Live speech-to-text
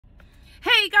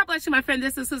Hey, God bless you, my friend.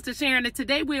 This is Sister Sharon, and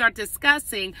today we are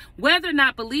discussing whether or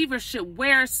not believers should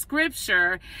wear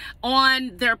scripture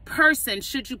on their person.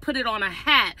 Should you put it on a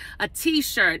hat, a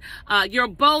t-shirt, your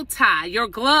bow tie, your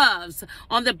gloves,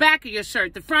 on the back of your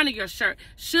shirt, the front of your shirt?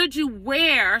 Should you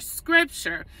wear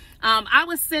scripture? I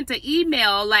was sent an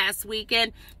email last week,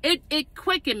 and it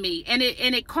quickened me, and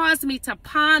it caused me to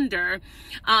ponder,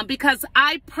 because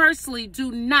I personally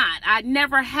do not. I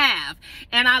never have,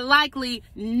 and I likely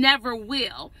never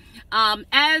will.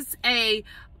 As a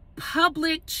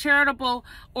public charitable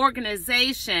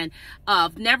organization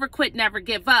of Never Quit, Never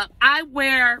Give Up, I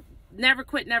wear Never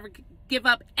Quit, Never Give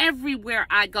Up everywhere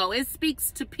I go. It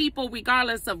speaks to people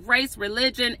regardless of race,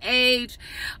 religion, age,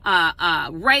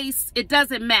 race. It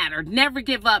doesn't matter. Never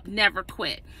give up, never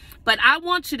quit. But I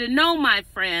want you to know, my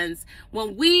friends,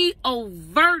 when we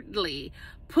overtly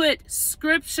put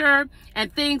scripture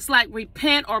and things like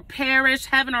repent or perish,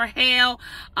 heaven or hell,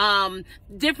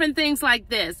 different things like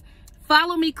this,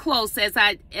 follow me close as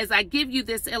I give you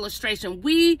this illustration.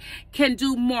 We can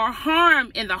do more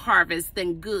harm in the harvest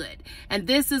than good. And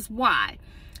this is why.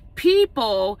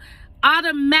 People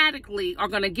automatically are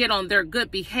going to get on their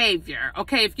good behavior.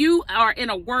 Okay, if you are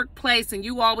in a workplace and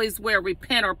you always wear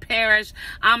repent or perish,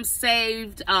 I'm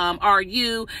saved, are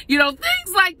you? You know,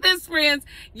 things like this, friends,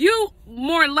 you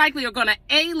more likely are going to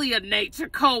alienate your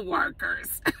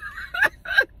coworkers.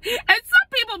 And some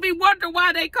people be wondering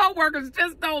why their coworkers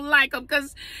just don't like them,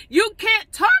 because you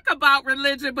can't talk about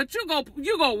religion, but you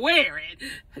go wear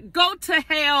it. Go to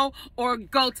hell or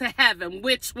go to heaven.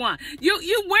 Which one? You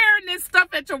wearing this stuff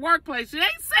at your workplace. You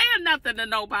ain't saying nothing to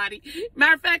nobody.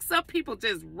 Matter of fact, some people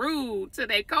just rude to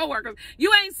their coworkers.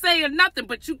 You ain't saying nothing,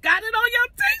 but you got it on your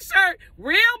t-shirt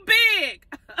real big.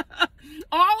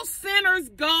 All sinners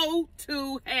go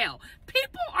to hell.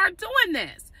 People are doing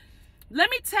this. Let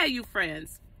me tell you,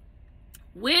 friends,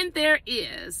 when there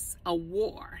is a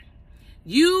war,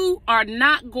 you are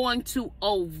not going to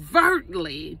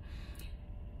overtly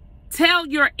tell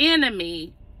your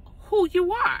enemy who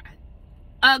you are.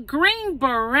 A Green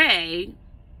Beret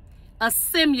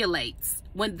assimilates.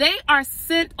 When they are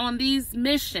sent on these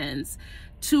missions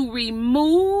to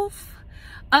remove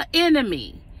an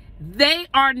enemy, they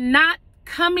are not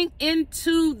coming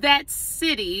into that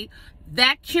city,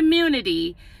 that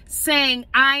community, saying,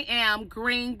 I am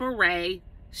Green Beret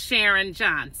Sharon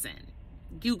Johnson.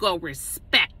 You go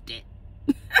respect it.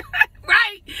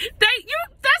 Right?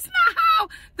 That's not how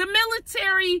the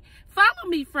military, follow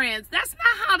me, friends, that's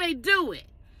not how they do it.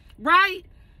 Right?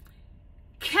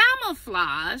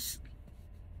 Camouflage,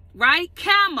 right?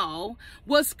 Camo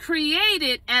was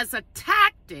created as a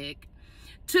tactic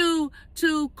to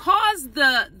cause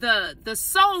the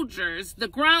soldiers, the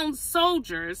ground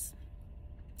soldiers,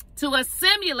 to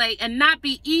assimilate and not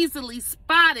be easily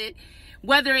spotted,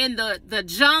 whether in the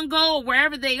jungle or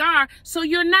wherever they are, so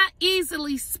you're not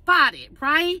easily spotted,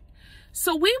 right?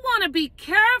 So we want to be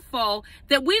careful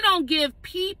that we don't give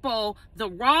people the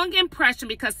wrong impression,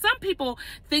 because some people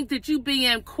think that you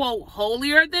being, quote,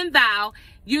 holier than thou,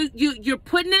 you're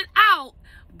putting it out.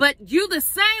 But you the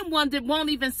same one that won't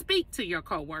even speak to your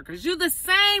coworkers. You the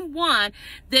same one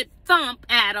that thump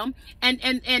at them, and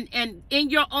in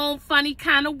your own funny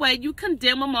kind of way, you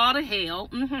condemn them all to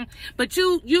hell. But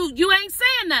you ain't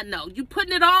saying nothing, though. You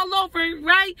putting it all over,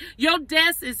 right? Your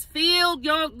desk is filled.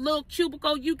 Your little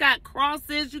cubicle, you got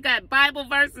crosses, you got Bible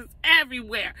verses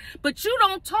everywhere. But you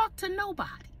don't talk to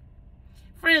nobody.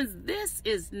 Friends, this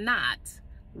is not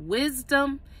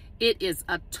wisdom. It is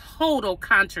a total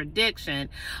contradiction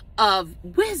of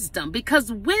wisdom,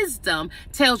 because wisdom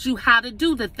tells you how to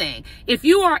do the thing. If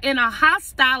you are in a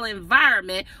hostile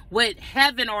environment with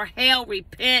heaven or hell,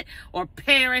 repent or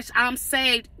perish, I'm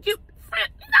saved,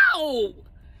 no.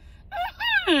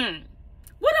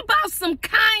 What about some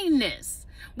kindness?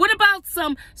 What about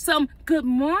some good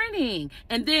morning,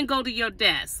 and then go to your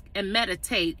desk and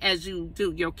meditate as you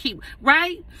do your key,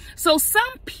 right? So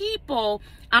some people,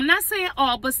 I'm not saying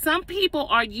all, but some people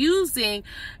are using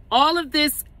all of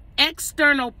this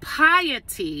external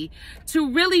piety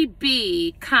to really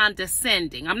be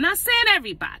condescending. I'm not saying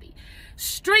everybody.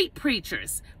 Street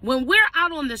preachers, when we're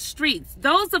out on the streets,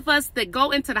 those of us that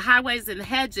go into the highways and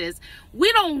hedges, we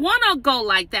don't want to go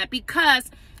like that, because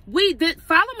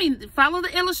follow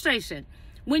the illustration.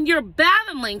 When you're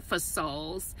battling for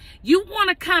souls, you want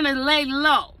to kind of lay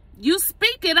low. You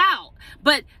speak it out,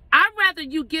 but I'd rather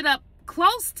you get up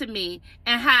close to me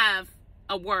and have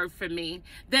a word for me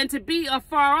than to be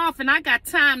afar off and I got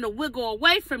time to wiggle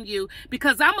away from you,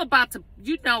 because I'm about to,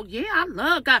 yeah, I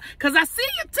love God, because I see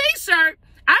your t-shirt,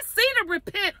 I see the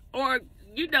repent or,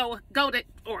 go to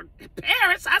or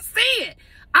perish, I see it.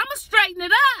 I'm going to straighten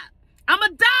it up. I'm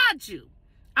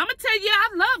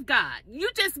love God. You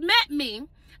just met me.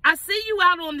 I see you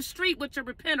out on the street with your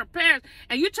repent or perish,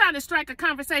 and you're trying to strike a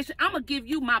conversation. I'm going to give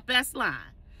you my best line.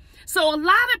 So a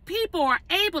lot of people are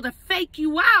able to fake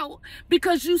you out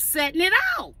because you setting it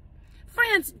out.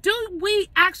 Friends, do we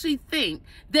actually think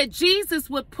that Jesus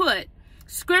would put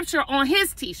scripture on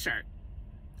his t-shirt?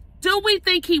 Do we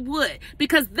think he would?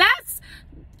 Because that's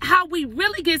how we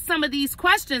really get some of these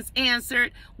questions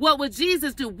answered. What would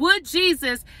Jesus do? Would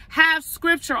Jesus have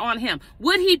scripture on him?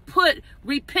 Would he put,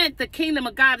 repent, the kingdom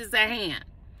of God is at hand?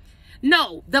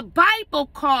 No, the Bible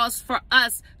calls for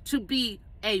us to be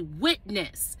a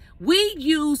witness. We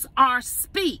use our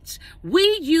speech.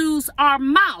 We use our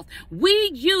mouth. We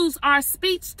use our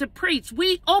speech to preach.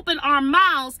 We open our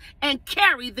mouths and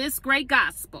carry this great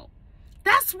gospel.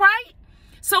 That's right.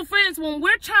 So friends, when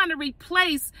we're trying to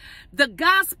replace the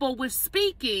gospel with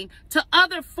speaking to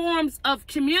other forms of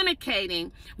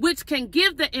communicating, which can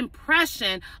give the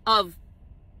impression of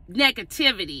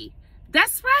negativity,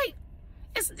 that's right.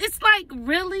 It's like,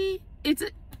 really?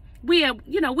 We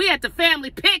at the family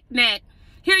picnic.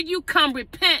 Here you come,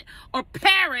 repent or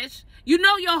perish. You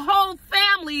know your whole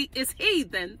family is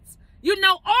heathens. You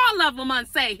know all of them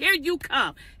unsaved. Here you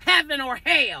come, heaven or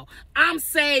hell. I'm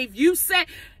saved, you say.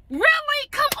 Really?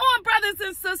 Come on, brothers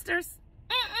and sisters.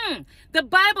 The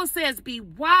Bible says, be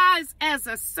wise as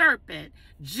a serpent,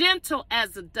 gentle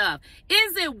as a dove.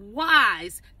 Is it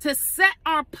wise to set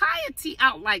our piety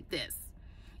out like this?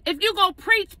 If you go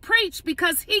preach,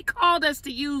 because he called us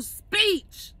to use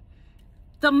speech.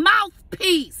 The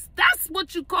mouthpiece. That's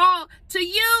what you call to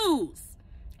use.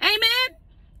 Amen?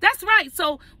 That's right.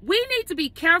 So we need to be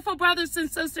careful, brothers and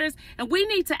sisters, and we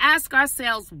need to ask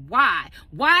ourselves why.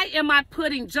 Why am I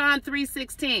putting John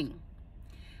 3:16?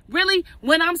 Really,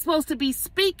 when I'm supposed to be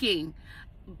speaking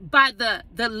by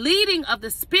the leading of the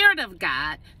Spirit of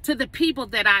God to the people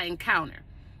that I encounter.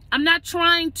 I'm not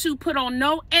trying to put on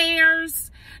no airs,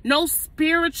 no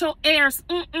spiritual airs,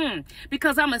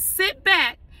 because I'm going to sit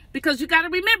back. Because you got to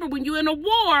remember, when you're in a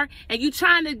war and you're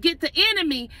trying to get the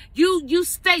enemy, you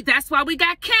stay. That's why we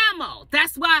got camo.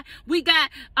 That's why we got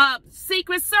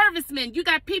secret servicemen. You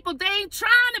got people, they ain't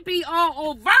trying to be all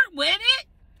overt with it.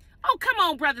 Oh, come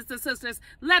on, brothers and sisters.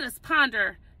 Let us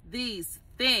ponder these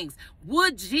things.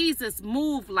 Would Jesus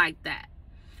move like that?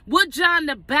 Would John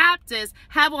the Baptist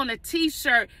have on a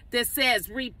t-shirt that says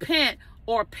repent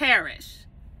or perish?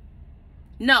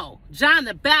 No, John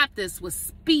the Baptist was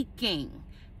speaking,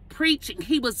 preaching.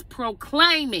 He was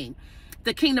proclaiming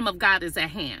the kingdom of God is at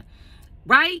hand,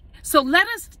 right? So let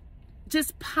us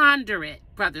just ponder it,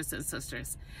 brothers and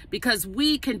sisters, because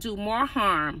we can do more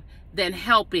harm than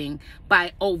helping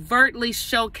by overtly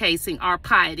showcasing our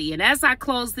piety. And as I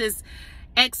close this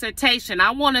exhortation,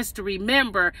 I want us to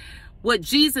remember what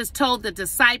Jesus told the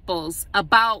disciples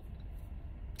about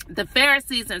the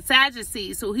Pharisees and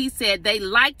Sadducees, who he said they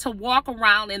like to walk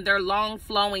around in their long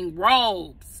flowing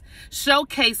robes,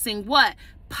 showcasing what?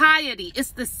 Piety.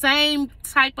 It's the same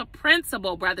type of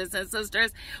principle, brothers and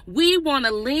sisters. We want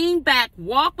to lean back,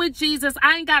 walk with Jesus.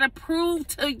 I ain't got to prove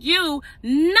to you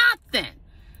nothing.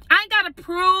 I ain't got to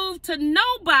prove to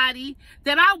nobody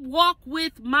that I walk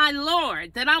with my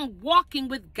Lord, that I'm walking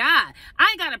with God.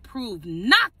 I ain't got to prove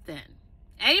nothing.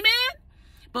 Amen?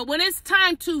 But when it's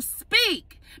time to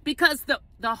speak, because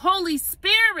the Holy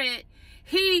Spirit,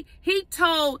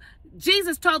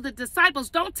 Jesus told the disciples,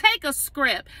 don't take a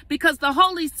script, because the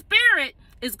Holy Spirit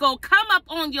is going to come up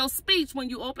on your speech when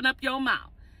you open up your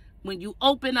mouth. When you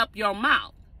open up your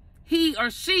mouth, he or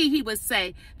she, he would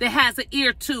say, that has an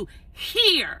ear to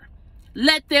hear.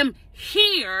 Let them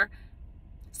hear.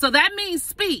 So that means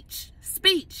speech.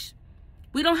 Speech.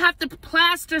 We don't have to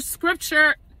plaster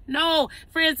scripture. No,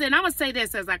 friends, and I'm going to say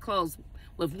this as I close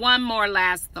with one more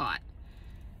last thought.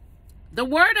 The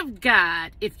word of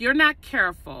God, if you're not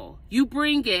careful, you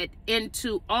bring it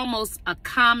into almost a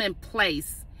common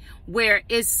place where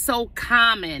it's so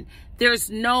common. There's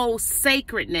no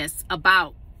sacredness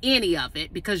about any of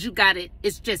it because you got it.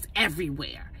 It's just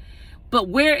everywhere. But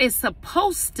where it's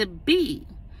supposed to be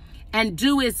and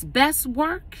do its best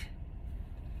work.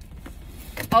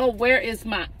 Oh, where is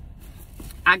my...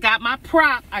 I got my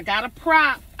prop. I got a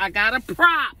prop. I got a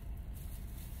prop.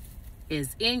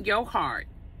 Is in your heart.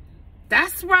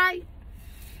 That's right.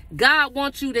 God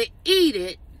wants you to eat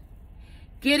it.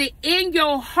 Get it in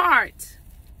your heart.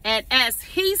 And as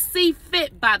he see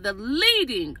fit by the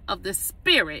leading of the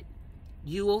Spirit,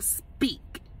 you will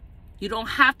speak. You don't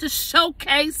have to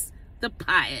showcase the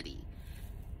piety.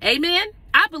 Amen.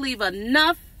 I believe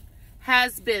enough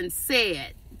has been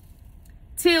said.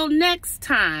 Till next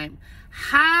time,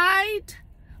 hide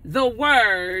the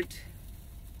word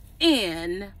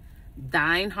in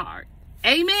thine heart.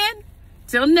 Amen.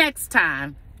 Till next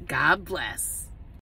time, God bless.